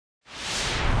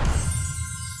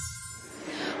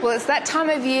Well, it's that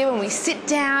time of year when we sit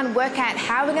down, work out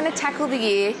how we're going to tackle the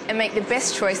year and make the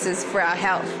best choices for our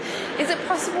health. Is it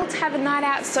possible to have a night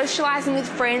out socialising with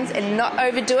friends and not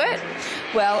overdo it?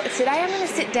 Well, today I'm going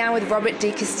to sit down with Robert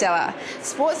de Costella,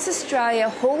 Sports Australia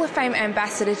Hall of Fame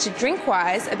Ambassador to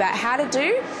Drinkwise, about how to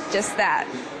do just that.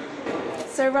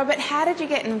 So Robert, how did you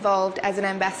get involved as an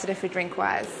ambassador for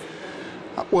Drinkwise?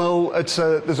 Well,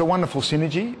 there's a wonderful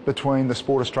synergy between the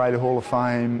Sport Australia Hall of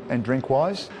Fame and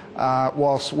Drinkwise.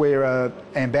 Whilst we're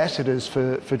ambassadors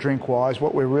for Drinkwise,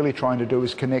 what we're really trying to do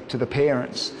is connect to the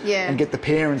parents and get the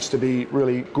parents to be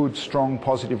really good, strong,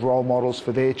 positive role models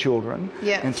for their children,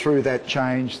 and through that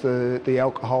change the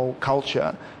alcohol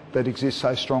culture that exists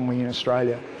so strongly in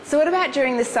Australia. So what about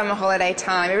during the summer holiday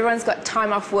time? Everyone's got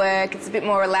time off work, it's a bit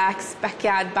more relaxed,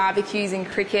 backyard barbecues and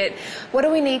cricket. What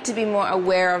do we need to be more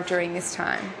aware of during this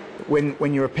time?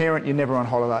 When you're a parent, you're never on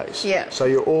holidays. So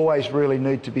you always really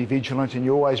need to be vigilant, and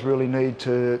you always really need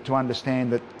to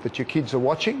understand that your kids are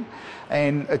watching.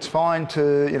 And it's fine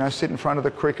to sit in front of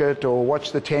the cricket or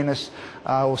watch the tennis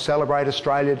or celebrate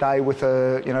Australia Day with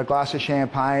a glass of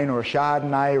champagne or a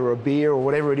Chardonnay or a beer or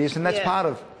whatever it is, and that's part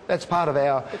of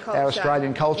our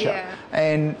Australian culture.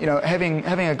 And having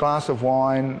a glass of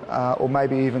wine or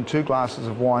maybe even 2 glasses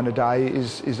of wine a day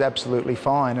is absolutely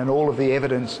fine, and all of the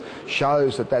evidence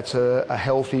shows that that's a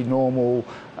healthy, normal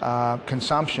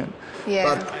consumption.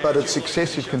 But it's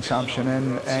excessive consumption,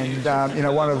 and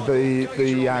one of the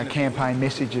campaign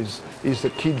messages is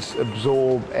that kids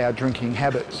absorb our drinking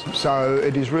habits. So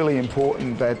it is really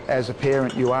important that as a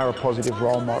parent you are a positive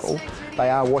role model. They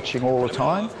are watching all the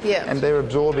time, and they're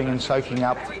absorbing and soaking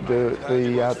up the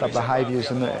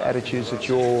behaviours and the attitudes that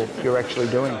you're actually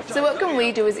doing. So what can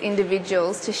we do as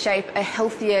individuals to shape a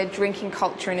healthier drinking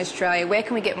culture in Australia? Where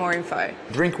can we get more info?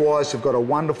 Drinkwise have got a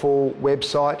wonderful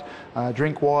website,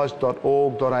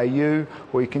 drinkwise.org.au,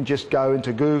 or you can just go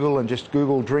into Google and just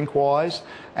Google Drinkwise,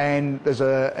 and there's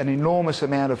an enormous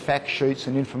amount of fact sheets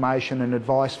and information and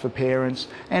advice for parents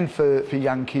and for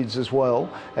young kids as well,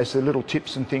 as the little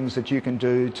tips and things that you can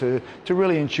do to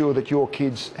really ensure that your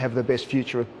kids have the best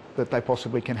future that they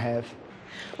possibly can have.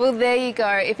 Well, there you go.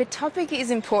 If a topic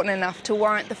is important enough to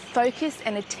warrant the focus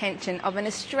and attention of an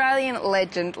Australian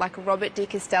legend like Robert de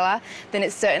Costella, then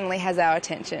it certainly has our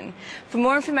attention. For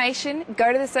more information,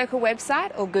 go to the Circle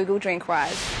website or Google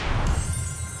Drinkwise.